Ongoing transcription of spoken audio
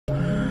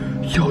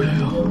Yo,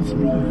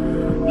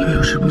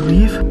 should we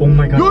leave? Oh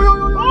my god.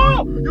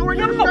 Yo, we're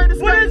gonna start this.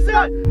 What is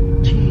that?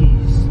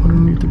 Jeez.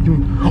 Underneath the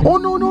building. Oh,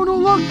 no,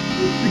 look.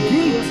 The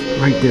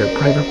gate. Right there,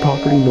 private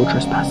property, no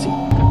trespassing.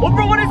 Oh,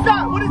 bro, what is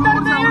that? What is that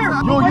in the air?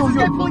 Why is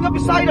this guy pulling up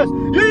beside us?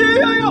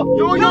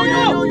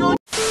 Yo.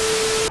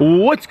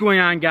 What's going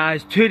on,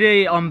 guys?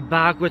 Today I'm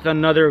back with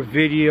another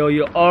video.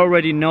 You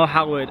already know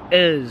how it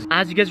is.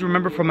 As you guys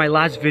remember from my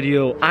last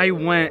video, I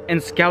went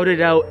and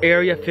scouted out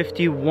Area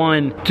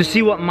 51 to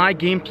see what my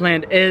game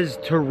plan is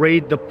to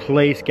raid the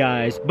place,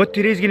 guys. But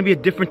today's gonna be a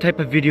different type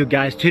of video,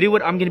 guys. Today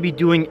what I'm gonna be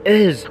doing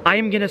is I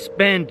am gonna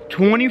spend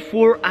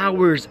 24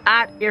 hours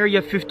at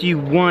Area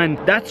 51.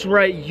 That's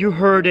right, you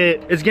heard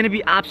it. It's gonna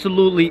be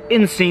absolutely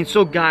insane.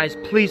 So guys,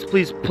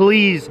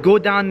 please go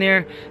down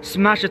there,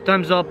 smash the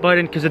thumbs up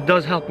button because it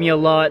does help me a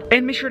lot,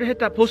 and make sure to hit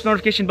that post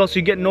notification bell so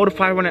you get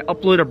notified when I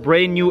upload a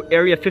brand new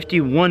Area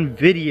 51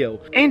 video.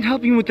 And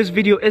helping with this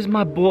video is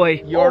my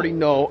boy. You already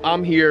know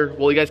I'm here.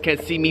 Well, you guys can't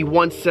see me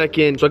 1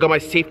 second, so I got my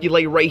safety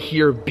light right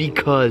here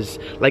because,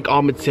 like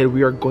Ahmed said,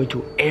 we are going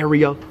to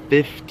Area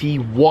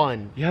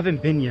 51. You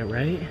haven't been yet,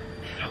 right?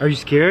 Are you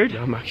scared?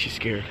 Yeah, I'm actually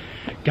scared.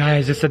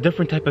 Guys, it's a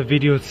different type of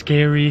video. It's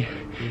scary.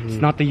 It's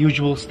not the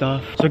usual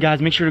stuff. So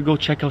guys, make sure to go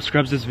check out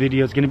Scrubs'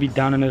 video. It's gonna be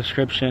down in the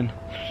description.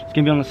 It's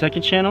gonna be on the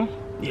second channel.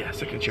 Yeah,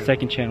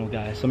 second channel,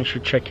 guys, so make sure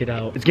to check it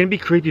out. It's gonna be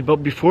creepy, but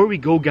before we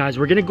go, guys,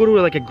 we're gonna go to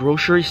like a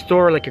grocery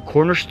store, like a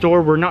corner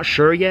store. We're not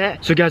sure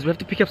yet, so guys, we have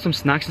to pick up some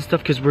snacks and stuff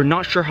because we're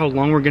not sure how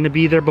long we're gonna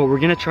be there, but we're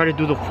gonna try to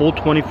do the full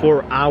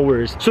 24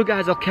 hours. So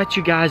guys, I'll catch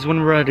you guys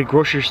when we're at a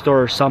grocery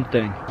store or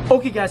something.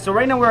 Okay guys, so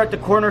right now we're at the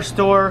corner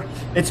store.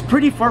 It's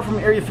pretty far from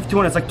Area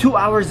 51. It's like 2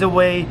 hours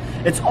away.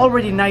 It's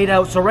already night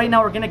out, so right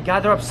now we're gonna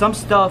gather up some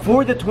stuff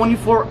for the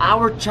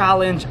 24-hour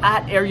challenge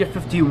at Area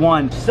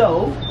 51.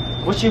 So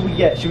what should we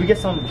get? Should we get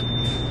some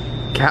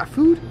cat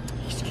food?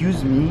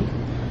 Excuse me.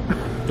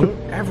 Don't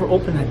ever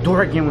open that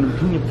door again when I'm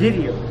doing a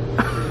video.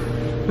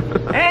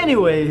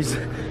 Anyways,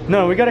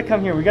 no, we gotta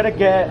come here. We gotta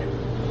get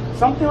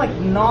something like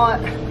not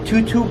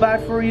too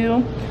bad for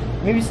you.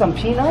 Maybe some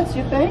peanuts,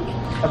 you think?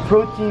 A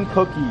protein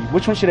cookie.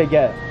 Which one should I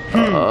get?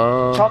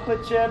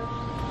 Chocolate chip,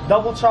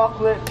 double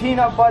chocolate,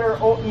 peanut butter,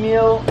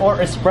 oatmeal, or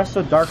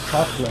espresso dark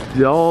chocolate.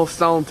 They all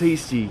sound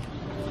tasty.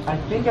 I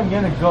think I'm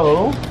gonna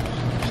go.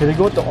 Should I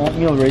go with the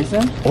oatmeal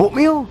raisin?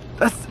 Oatmeal?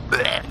 That's...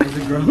 Is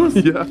it gross?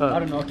 Yeah. I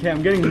don't know. Okay,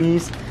 I'm getting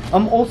these.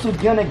 I'm also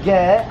gonna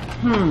get...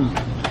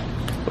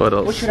 What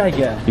else? What should I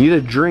get? You need a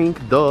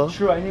drink, duh.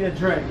 True, I need a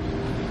drink.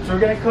 So we're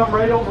gonna come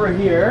right over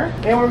here,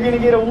 and we're gonna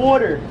get a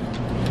water.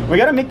 We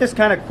gotta make this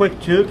kind of quick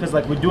too, because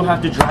like we do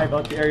have to drive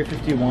out to Area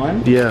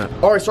 51. Yeah.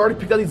 Alright, so I already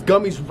picked out these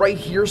gummies right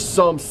here.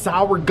 Some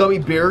sour gummy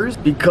bears,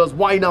 because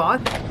why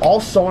not?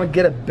 Also, I want to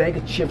get a bag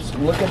of chips.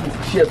 Look at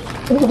these chips.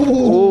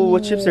 Oh,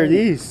 what chips are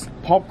these?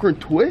 Popcorn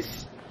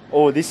twists.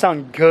 Oh, these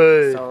sound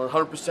good. Sound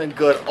 100%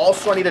 good.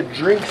 Also, I need a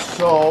drink,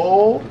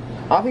 so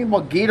I'm thinking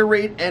about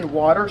Gatorade and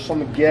water. So I'm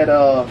gonna get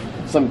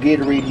some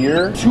Gatorade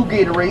here, 2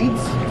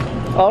 Gatorades.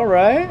 All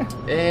right.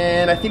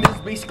 And I think this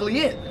is basically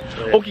it.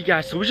 Okay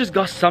guys, so we just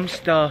got some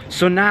stuff.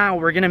 So now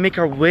we're gonna make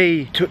our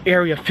way to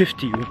Area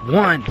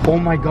 51. Oh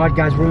my god,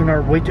 guys, we're on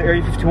our way to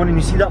Area 51, and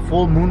you see that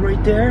full moon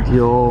right there?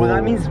 Yo. Well,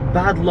 that means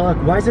bad luck.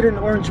 Why is it an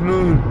orange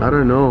moon? I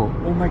don't know.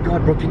 Oh my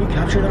god, bro, can you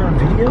capture that on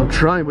video? I'm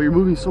trying, but you're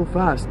moving so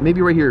fast.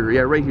 Maybe right here.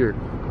 Yeah, right here.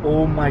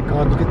 Oh my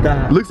god, look at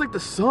that. Looks like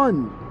the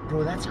sun.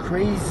 Bro, that's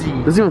crazy.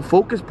 Doesn't even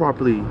focus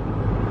properly.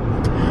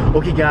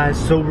 Okay guys,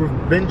 so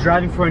we've been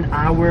driving for an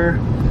hour.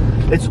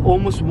 It's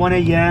almost 1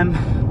 a.m.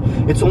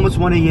 It's almost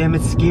 1 a.m.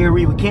 It's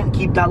scary. We can't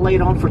keep that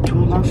light on for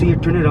too long, so you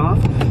turn it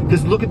off.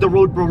 Because look at the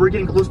road, bro. We're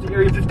getting close to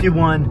Area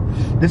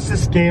 51. This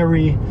is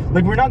scary.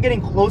 Like, we're not getting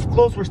close.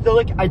 We're still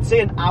like, I'd say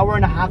an hour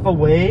and a half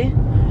away.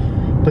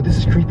 But this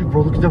is creepy,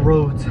 bro. Look at the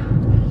roads.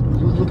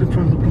 Look in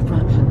front.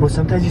 Bro,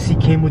 sometimes you see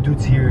camo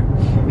dudes here.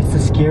 It's the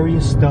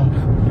scariest stuff.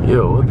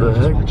 Yo, what the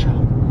heck? Watch out. Oh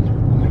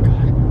my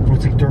god. Bro,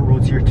 it's like dirt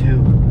roads here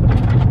too.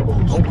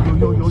 Yo. Oh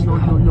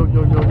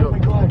my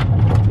god.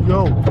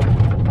 Yo.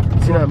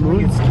 See that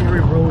moon? Scary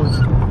roads.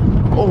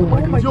 Oh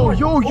my god.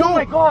 Yo. Oh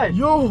my god.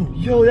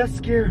 Yo, that's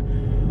scary.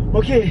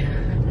 Okay.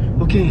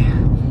 I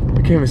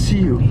can't even see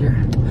you. Here.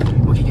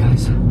 Okay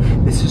guys,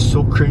 this is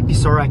so creepy.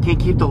 Sorry, I can't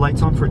keep the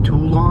lights on for too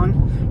long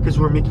because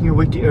we're making our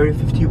way to Area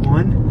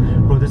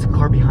 51. Bro, there's a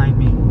car behind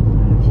me.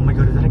 Oh my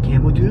god, is that a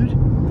camo dude?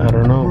 I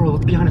don't know. Bro,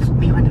 look behind us.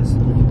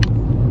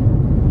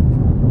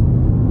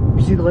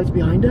 You see the lights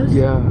behind us?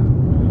 Yeah.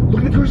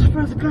 Look at the cars in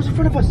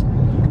front of us.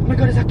 Oh my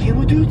god, is that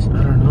camo dudes?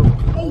 I don't know.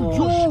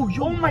 Oh,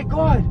 yo. Oh my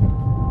god.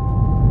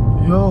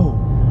 Yo.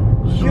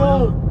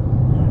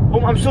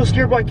 Oh, I'm so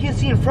scared, bro. I can't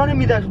see in front of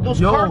me. Those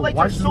car lights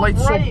why are is the light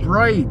so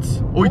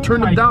bright? Oh, he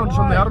turned them down or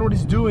something. I don't know what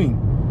he's doing.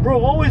 Bro,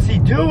 what was he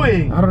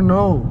doing? I don't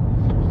know.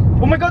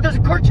 Oh my god, there's a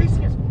car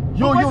chasing us.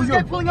 Yo. This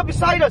guy pulling up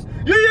beside us.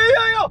 Yo.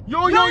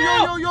 Oh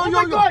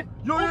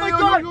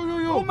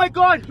my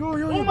god.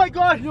 Oh my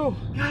god. Yo.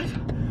 Guys.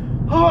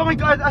 Oh my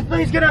god. I thought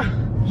he's gonna.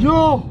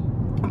 Yo.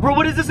 Bro,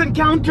 what is this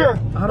encounter?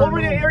 I don't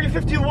Already know. at Area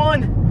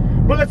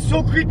 51. Bro, that's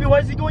so creepy. Why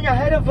is he going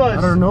ahead of us?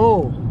 I don't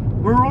know.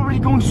 We're already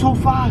going so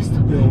fast.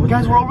 Yo,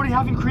 guys, we're already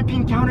having creepy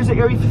encounters at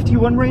Area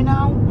 51 right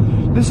now.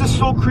 This is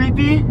so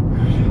creepy.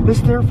 This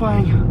is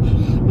terrifying.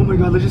 Oh my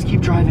god, let's just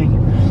keep driving.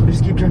 Let's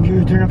just keep driving.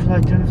 Here, turn off the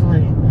light, turn off the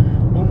light.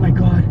 Oh my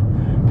god.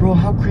 Bro,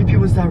 how creepy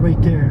was that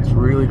right there? It's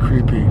really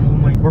creepy. Oh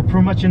my, we're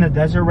pretty much in the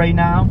desert right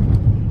now.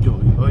 Yo.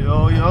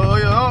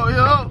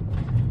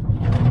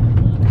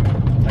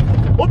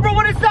 Oh bro,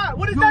 what is that?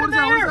 What is that in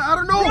there? I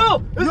don't know.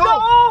 Bro, is that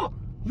all?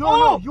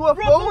 Yo, UFO?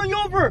 Bro, pulling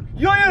over.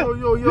 Yo.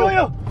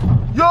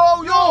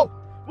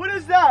 What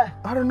is that?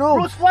 I don't know.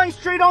 Bro, it's flying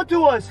straight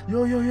onto us.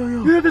 Yo.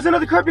 Yo, there's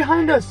another car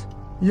behind us.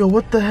 Yo,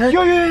 what the heck?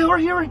 Yo, we're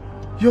hearing.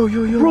 Yo.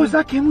 Bro, is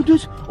that camel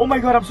dudes? Oh my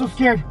god, I'm so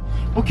scared.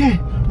 Okay,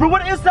 bro,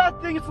 what is that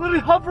thing? It's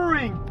literally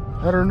hovering.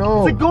 I don't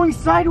know. It's like going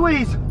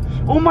sideways.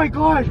 Oh my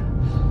god.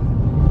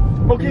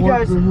 Okay, what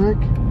guys. The heck?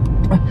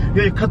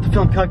 Yo, cut the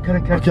film. Cut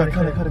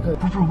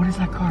it. Bro, what is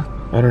that car?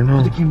 I don't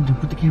know.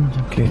 Put the camera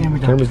down. Okay,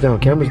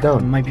 camera's down.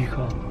 It might be a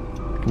cop.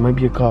 It might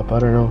be a cop. I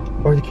don't know.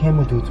 Or the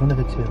camel dudes. One of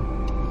the two.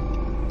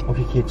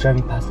 Okay, it's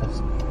driving past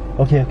us.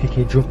 Okay,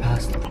 drove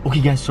past.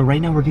 Okay, guys, so right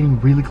now we're getting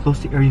really close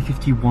to Area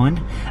 51.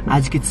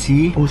 As you can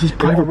see. Oh, this is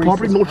private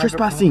property, no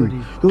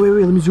trespassing. Yo,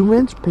 wait, let me zoom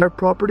in. It's private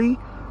property,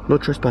 no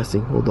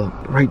trespassing. Hold up.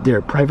 Right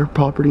there, private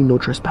property, no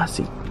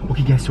trespassing.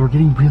 Okay, guys, so we're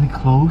getting really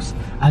close.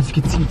 As you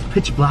can see, it's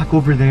pitch black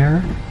over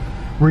there.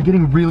 We're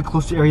getting really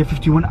close to Area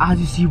 51. As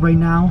you see right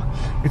now,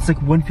 it's like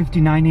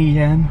 1:59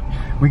 a.m.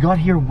 We got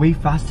here way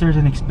faster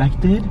than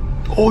expected.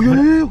 Oh,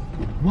 yo.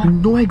 What?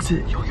 No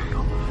exit. Yo.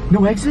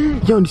 No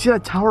exit? Yo, and you see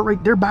that tower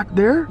right there, back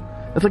there?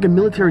 That's like a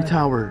military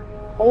tower.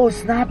 Oh,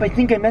 snap. I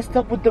think I messed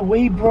up with the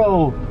way,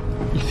 bro.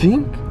 You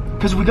think?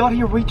 Because we got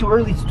here way too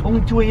early. It's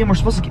only 2 a.m. We're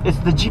supposed to get, it's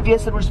the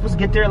GPS said we're supposed to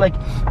get there like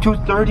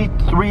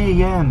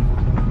 2:33 a.m.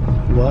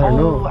 Well, I don't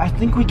know. I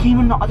think we came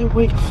in the other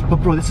way. But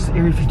bro, this is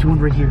Area 51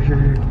 right here.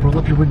 Here. Roll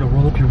up your window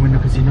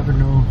because you never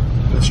know.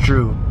 That's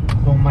true.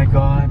 Oh my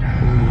god.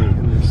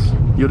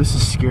 Yo, this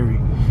is scary.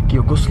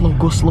 Yo, go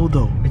slow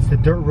though. It's the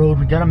dirt road.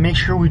 We gotta make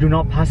sure we do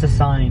not pass a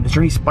sign. Is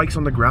there any spikes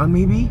on the ground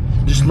maybe?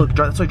 Just look,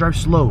 that's why I drive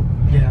slow.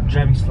 Yeah, I'm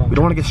driving slow. We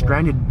don't want to get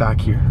stranded back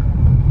here.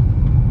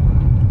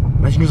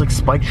 Imagine there's like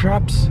spike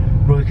traps.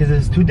 Bro, because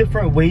there's 2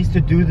 different ways to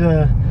do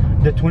the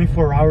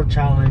 24-hour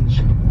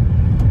challenge.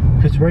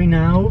 Because right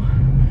now,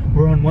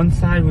 we're on one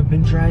side, we've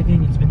been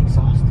driving, it's been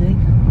exhausting.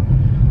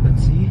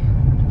 Let's see.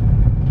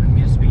 I'm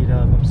gonna speed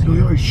up. I'm scared.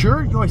 Yo, are you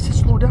sure? Yo, I said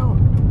slow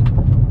down.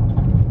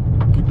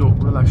 Okay, no,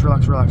 relax.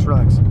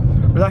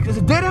 It's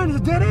a dead end.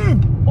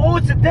 Oh,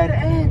 it's a dead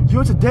end. Yo,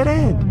 it's a dead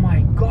end. Oh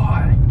my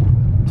god.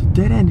 It's a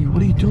dead end.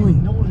 What are you doing?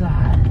 I know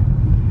that.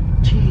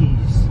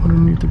 Jeez. What are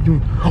you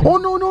doing? Oh,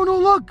 no,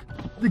 look.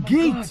 The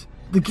gate. God.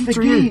 The gate's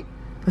right here.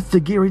 That's the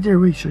gate right there.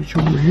 Wait, should I show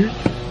you over here?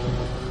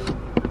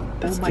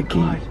 That's oh my the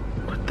god. Gate.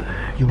 What the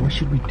heck? Yo, what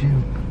should we do?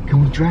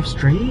 Can we drive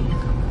straight?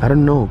 I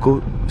don't know.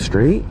 Go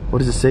straight? What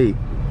does it say?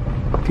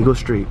 Okay, go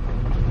straight.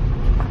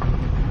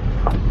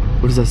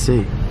 What does that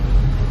say?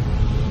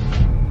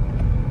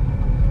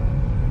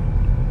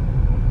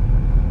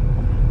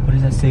 What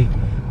does that say?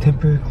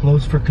 Temporary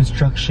closed for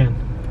construction.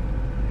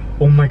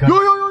 Oh my god. Yo!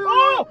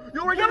 Oh!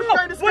 Yo, right Yo,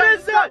 here, in the sky, what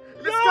is that?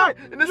 in the sky,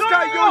 in the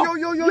sky,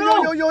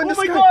 yo, in the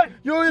sky. Oh my god.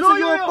 Yo, it's a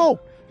UFO.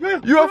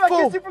 UFO. I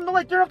can't see from the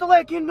light. Turn off the light.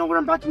 I can't know where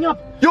I'm backing up.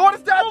 Yo, what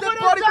is that? Oh, Dead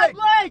body bag.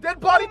 Dead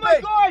body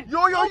bag.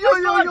 Yo.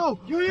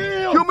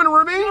 Human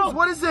remains?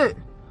 What is it?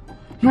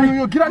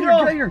 Yo, get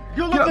out here.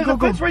 Yo, look, there's a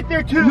fence right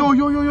there too. Yo.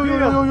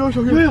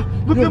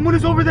 Look, the moon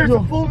is over there. It's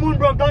a full moon,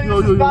 bro. I'm telling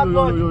you, this is bad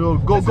luck.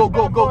 Go.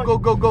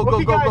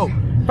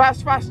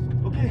 Fast.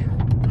 Okay.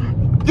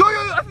 Yo,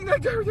 I think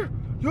that guy right there.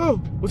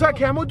 Yo, was that a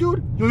camo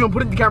dude? Yo,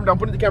 put the camera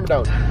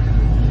down.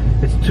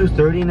 It's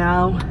 2:30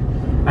 now.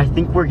 I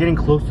think we're getting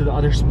close to the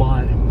other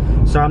spot.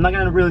 So I'm not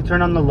gonna really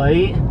turn on the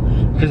light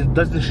because it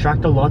does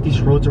distract a lot.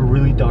 These roads are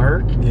really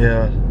dark.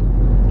 Yeah.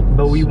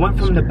 But we went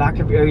from the back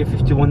of Area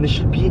 51. This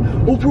should be.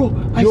 Oh, bro.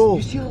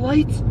 You see the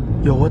lights?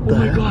 Yo, what the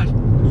heck? Oh my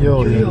god.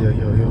 Yo.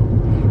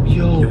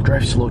 Yo,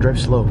 drive slow.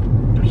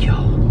 Yo.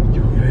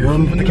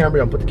 Put the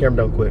camera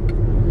down quick.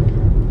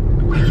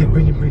 Okay,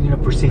 bring it up.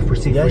 We're safe. We're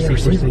safe.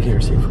 Okay.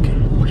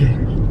 Okay.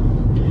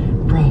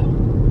 Bro.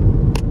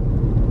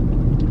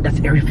 That's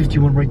Area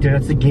 51 right there.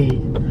 That's the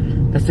gate.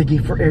 That's the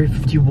gate for Area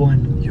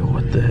 51. Yo,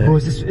 what the heck? Bro,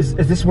 is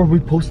this where we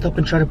post up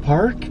and try to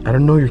park? I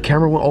don't know. Your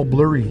camera went all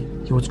blurry.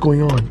 Yo, what's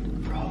going on?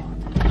 Bro,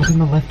 look on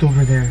the left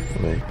over there.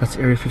 Okay. That's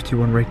Area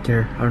 51 right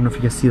there. I don't know if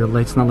you guys see the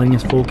lights not letting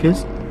us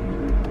focus.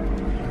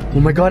 Oh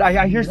my god,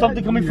 I hear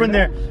something coming from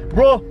there.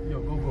 Bro.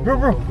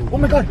 Bro. Oh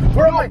my god.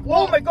 Where am I?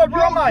 Oh my god,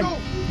 where am I?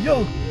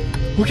 Yo.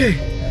 Okay,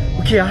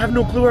 I have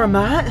no clue where I'm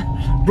at.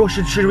 Bro,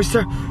 should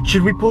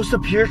we post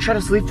up here, try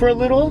to sleep for a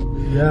little?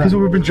 Yeah. Because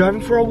we've been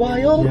driving for a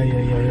while?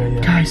 Yeah.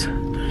 Guys,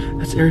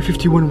 that's Area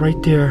 51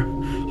 right there.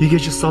 You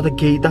guys just saw the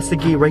gate. That's the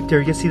gate right there.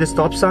 You guys see the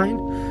stop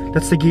sign?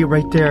 That's the gate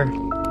right there.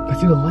 I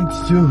see the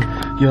lights too.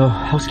 Yo,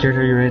 how scared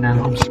are you right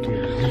now? I'm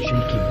scared. I'm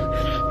shaking.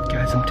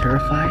 Guys, guys, I'm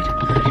terrified.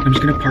 I'm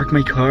just gonna park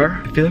my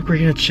car. I feel like we're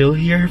gonna chill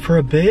here for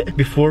a bit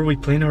before we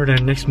plan our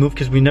next move,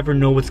 because we never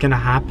know what's gonna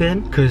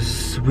happen,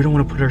 because we don't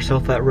want to put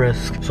ourselves at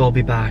risk. So I'll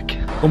be back.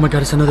 Oh my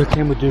god, it's another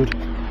camera dude.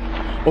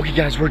 Okay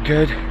guys, we're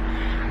good.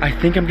 I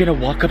think I'm gonna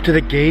walk up to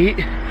the gate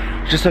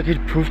just so I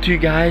could prove to you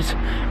guys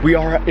we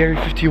are at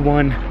Area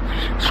 51.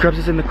 Scrubs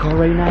is in the car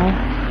right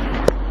now.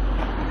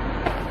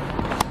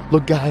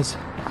 Look guys,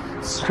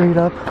 straight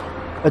up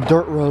a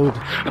dirt road.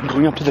 I'm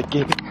going up to the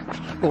gate.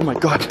 Oh my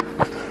god.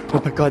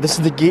 Oh my god, this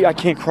is the gate I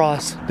can't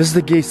cross. This is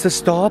the gate, it says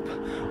stop.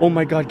 Oh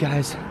my god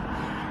guys,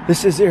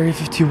 this is Area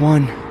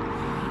 51.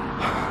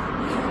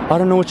 I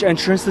don't know which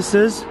entrance this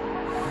is.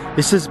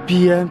 It says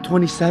BM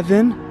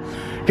 27.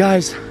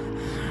 Guys,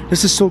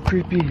 this is so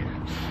creepy.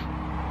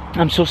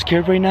 I'm so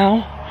scared right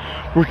now.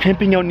 We're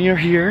camping out near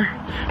here,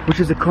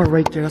 which is the car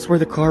right there. That's where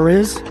the car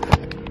is.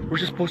 We're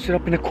just posted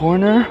up in a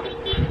corner.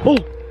 Oh!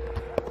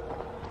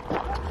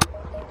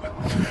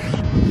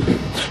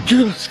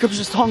 Yo, Scrubs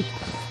just hung.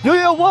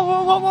 Yo,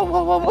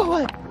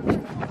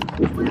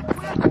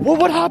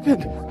 what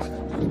happened?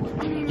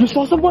 You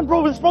saw someone,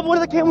 bro? It's probably one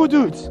of the camo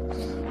dudes.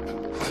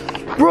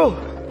 Bro,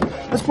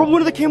 that's probably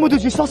one of the camo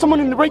dudes. You saw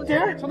someone right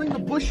there? Something in the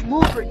bush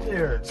moved right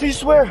there. So you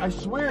swear? I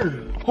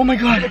swear. Oh my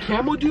god. Is it a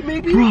camo dude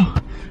maybe? Bro,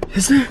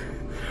 is it?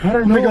 I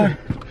don't know. Oh my god.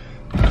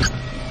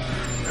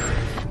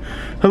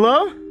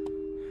 Hello? Is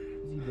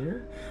he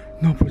there?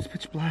 No, bro, it's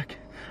pitch black.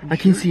 I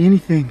can't see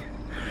anything.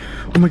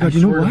 Oh my god,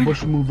 you know what? The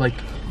bush moved like,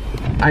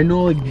 I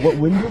know like what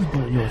windows,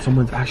 but yo,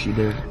 someone's actually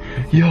there.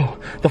 Yo,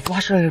 the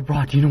flashlight I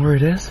brought, do you know where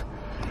it is?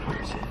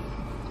 Where is it?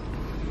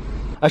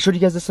 I showed you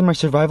guys this in my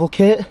survival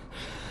kit.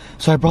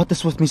 So I brought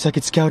this with me so I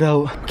could scout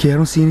out. Okay, I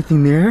don't see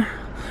anything there.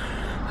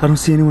 I don't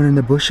see anyone in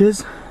the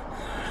bushes.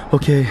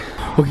 Okay,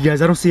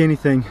 guys, I don't see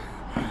anything.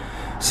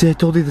 See, I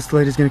told you this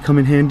light is gonna come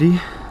in handy.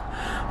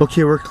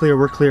 Okay, we're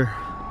clear.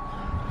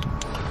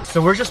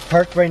 So we're just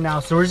parked right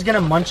now. So we're just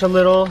gonna munch a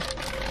little.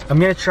 I'm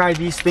gonna try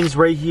these things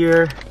right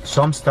here.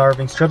 So I'm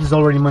starving. Scrubs is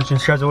already munching.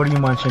 Scrubs, what are you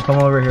munching? Come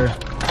over here.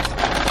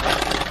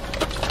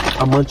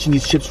 I'm munching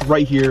these chips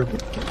right here.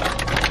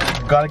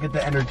 Gotta get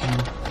the energy.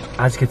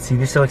 As you can see,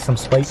 these are like some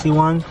spicy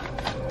ones.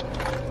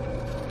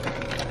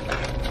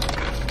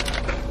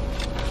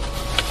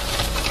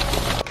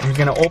 You're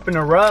gonna open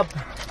her up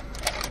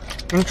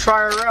and try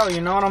her out,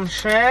 you know what I'm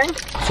saying?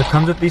 So it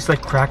comes with these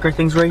like cracker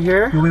things right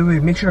here.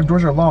 Wait, make sure the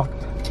doors are locked.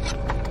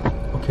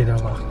 Okay, they're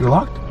locked. You're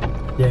locked?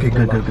 Yeah, okay,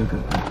 good.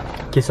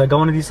 Okay, so I got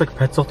one of these like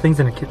pretzel things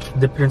and I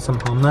dip it in some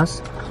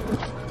hummus.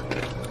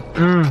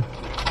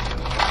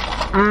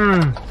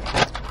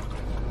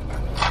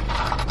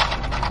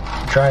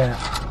 Try it.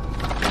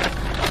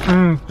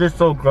 This is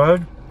so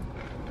good.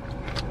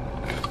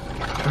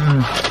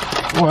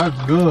 Oh,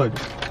 that's good.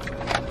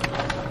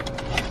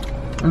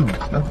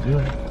 That's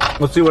good.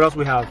 Let's see what else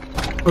we have.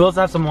 We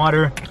also have some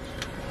water.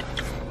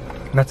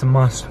 That's a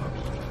must.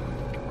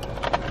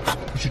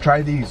 You should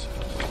try these.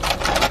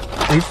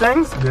 These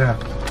things? Yeah.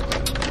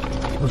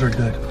 Those are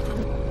good.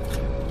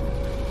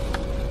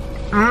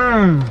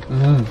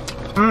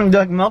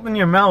 They're like melt in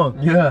your mouth.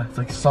 Yeah, it's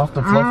like soft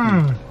and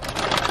fluffy.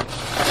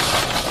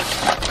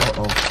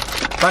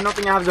 If I don't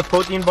think I have the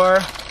protein bar,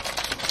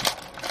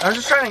 I'm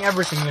just trying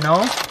everything, you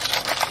know?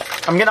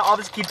 I'm gonna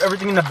obviously keep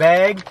everything in the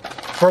bag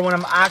for when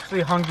I'm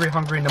actually hungry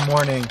in the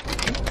morning.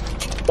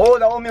 Oh,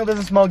 the oatmeal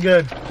doesn't smell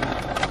good.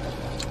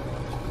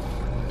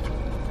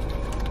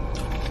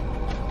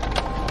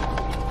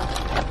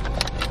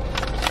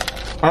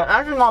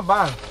 Actually not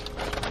bad.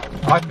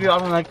 Actually, I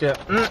don't like it.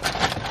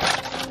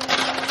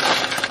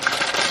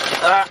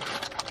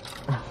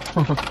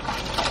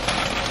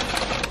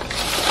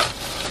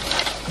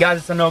 Guys,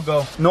 it's a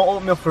no-go. No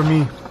oatmeal for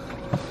me.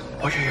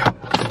 Oh yeah.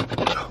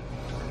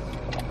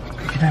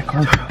 You see that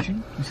car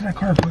approaching? You see that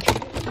car approaching?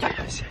 Yeah,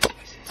 I see.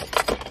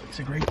 It's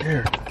like right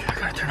there. Okay, I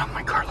gotta turn off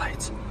my car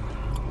lights.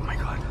 Oh my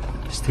god.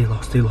 Stay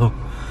low.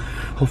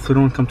 Hopefully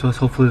they don't come to us.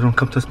 Please.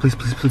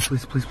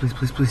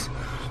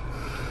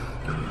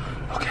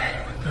 Okay.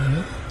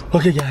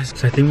 Okay, guys.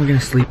 So I think we're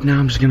gonna sleep now.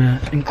 I'm just gonna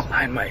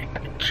incline my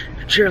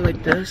chair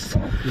like this.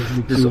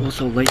 There's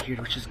also light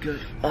here, which is good.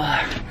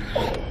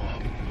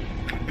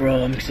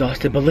 Bro, I'm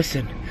exhausted, but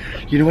listen,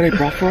 you know what I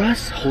brought for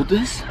us? Hold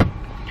this.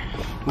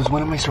 It was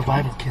one of my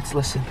survival kits,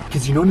 listen.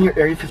 Because you know near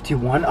Area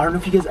 51, I don't know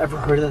if you guys ever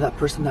heard of that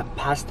person that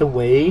passed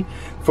away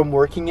from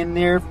working in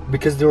there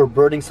because they were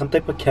burning some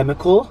type of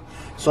chemical.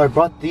 So I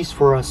brought these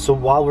for us, so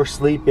while we're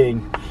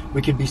sleeping,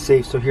 we could be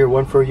safe. So here,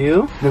 one for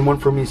you, then one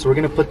for me. So we're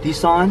gonna put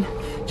these on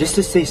just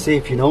to stay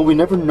safe, you know? We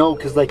never know,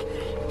 because like,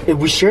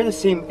 we share the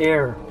same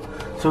air.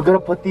 So we're gonna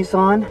put these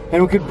on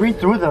and we could breathe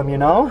through them, you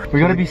know? We're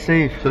gonna be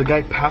safe. So the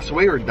guy passed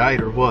away or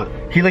died or what?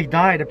 He like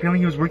died. Apparently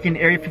he was working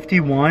in Area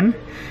 51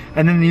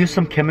 and then they used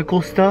some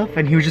chemical stuff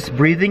and he was just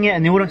breathing it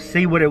and they wouldn't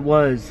say what it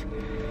was.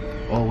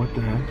 Oh, what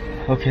the heck?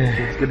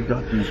 Okay. Let's get it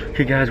done.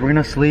 Okay guys, we're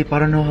gonna sleep. I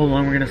don't know how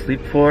long we're gonna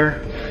sleep for.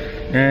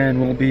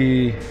 And we'll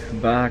be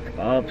back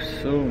up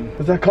soon.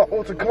 What's that call?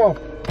 What's it called?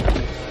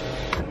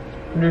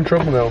 You're in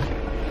trouble now.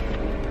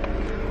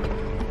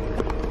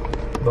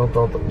 Don't.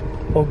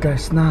 Oh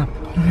guys, snap.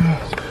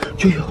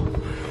 Yo,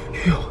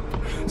 Yo,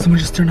 someone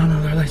just turned on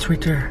the lights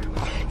right there.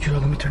 Yo,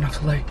 let me turn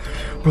off the light.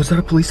 Bro, is that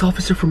a police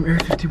officer from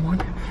Area 51?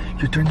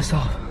 Yo, turn this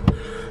off.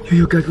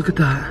 Yo, guys, look at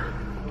that.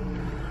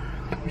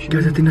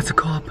 Guys, I think that's a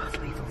cop.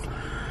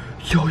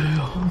 Yo,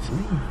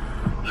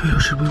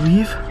 should we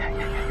leave?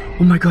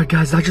 Oh my god,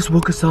 guys, that just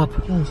woke us up.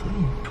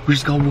 We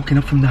just got woken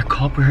up from that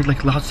cop. We heard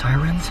like loud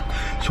sirens.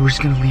 So we're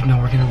just gonna leave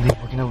now. We're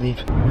gonna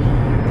leave.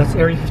 That's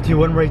Area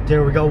 51 right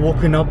there. We got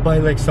woken up by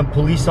like some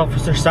police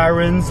officer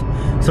sirens.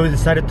 So we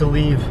decided to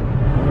leave. Oh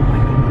my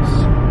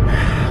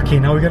goodness. Okay,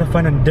 now we gotta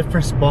find a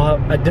different spot,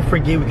 a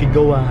different gate we could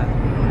go at.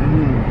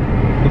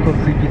 Look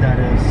how creepy that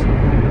is.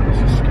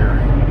 This is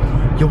scary.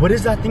 Yo, what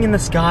is that thing in the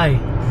sky?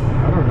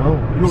 I don't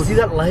know. You see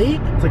that light?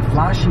 It's like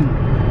flashing.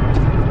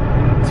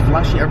 It's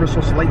flashing ever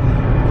so slightly.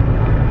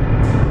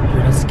 Yo,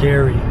 that's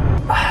scary.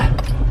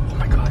 Oh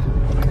my god.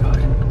 Oh my god.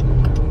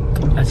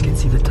 As you can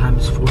see, the time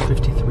is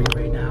 4:53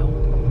 right now.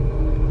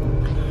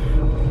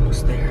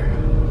 Almost there.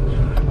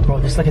 Bro,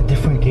 this is like a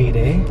different gate,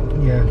 eh?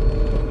 Yeah.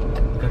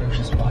 Gotta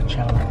just watch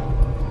out.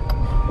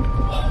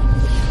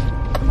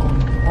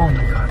 Oh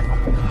my god.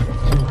 Oh my god.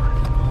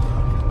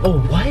 Oh,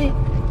 what?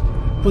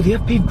 Bro, they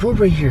have paved road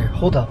right here.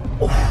 Hold up.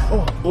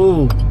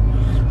 Oh.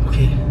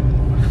 Okay.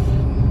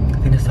 I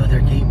think that's the other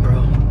gate,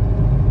 bro.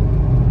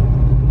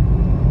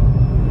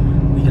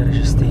 We gotta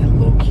just stay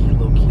low-key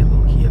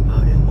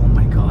about it. Oh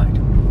my god.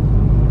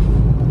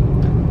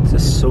 This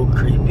is so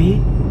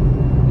creepy.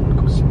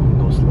 Go slow.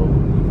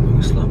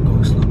 Going slow.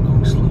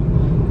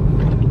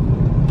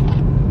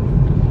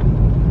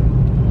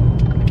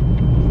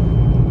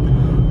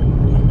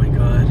 Oh my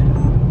god.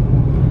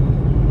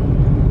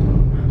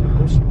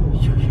 Go slow.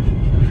 Yo,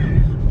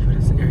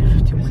 that's the Area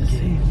 51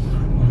 gate.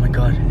 Oh my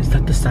god, is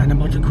that the sign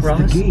I'm about to cross?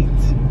 It's the gate.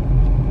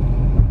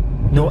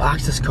 No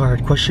access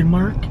card, question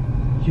mark?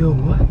 Yo,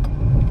 what?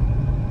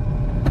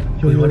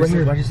 Yo, Wait, right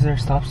here. Why is there a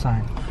stop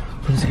sign?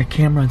 Oh, there's like a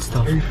camera and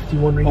stuff. Area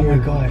 51 right Oh here.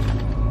 my god.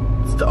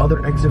 It's the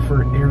other exit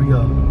for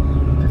Area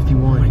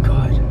 51. Oh my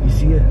god. You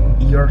see it?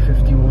 ER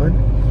 51.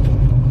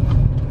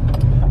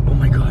 Oh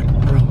my god,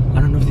 bro. I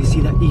don't know if they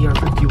see that ER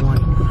 51.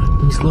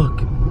 Please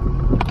look.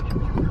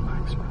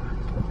 Relax.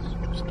 It's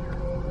too scary.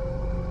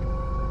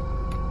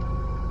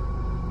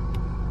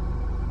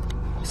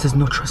 It says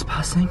no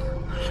trespassing.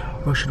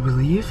 Bro, should we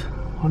leave?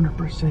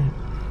 100%.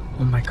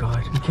 Oh my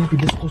god. You can't be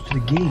this close to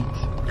the gate.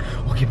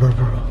 Okay, bro.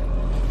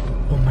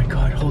 Oh my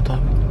god, hold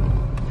up.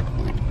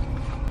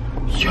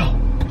 Yo,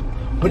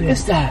 what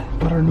is that?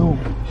 I don't know.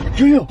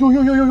 Yo.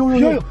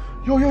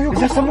 Yo. Is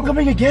that someone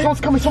coming again?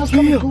 Someone's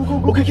coming.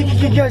 Go. Okay,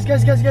 guys.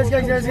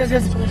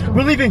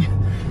 We're leaving.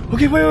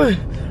 Okay, wait.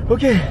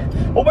 Okay.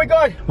 Oh my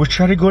god. We're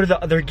trying to go to the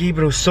other gate,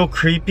 but it was so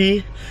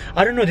creepy.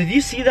 I don't know. Did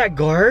you see that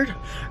guard?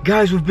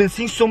 Guys, we've been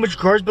seeing so much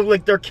guards, but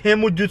like they're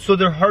camo dudes, so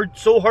they're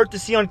so hard to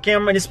see on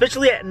camera, and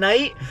especially at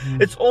night,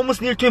 it's almost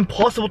near to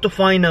impossible to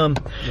find them.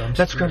 Yeah,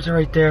 that Scrubs are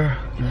right there.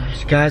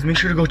 Guys, make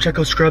sure to go check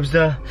out Scrubs.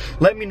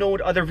 Let me know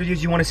what other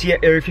videos you want to see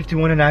at Area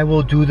 51, and I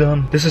will do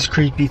them. This is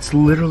creepy. It's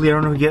literally, I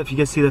don't know if you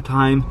guys see the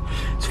time.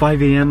 It's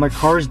 5 a.m. My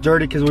car is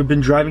dirty because we've been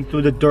driving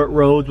through the dirt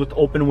roads with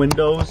open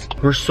windows.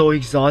 We're so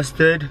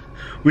exhausted.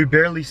 We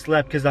barely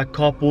slept because that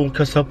cop woke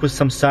us up with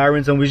some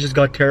sirens, and we just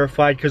got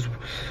terrified because,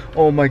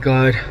 oh my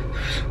god.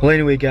 Well,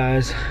 anyway,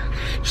 guys,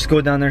 just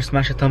go down there,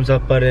 smash the thumbs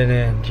up button,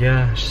 and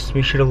yeah, just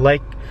make sure to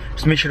like,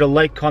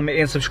 comment,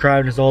 and subscribe.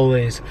 And as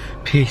always,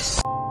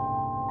 peace.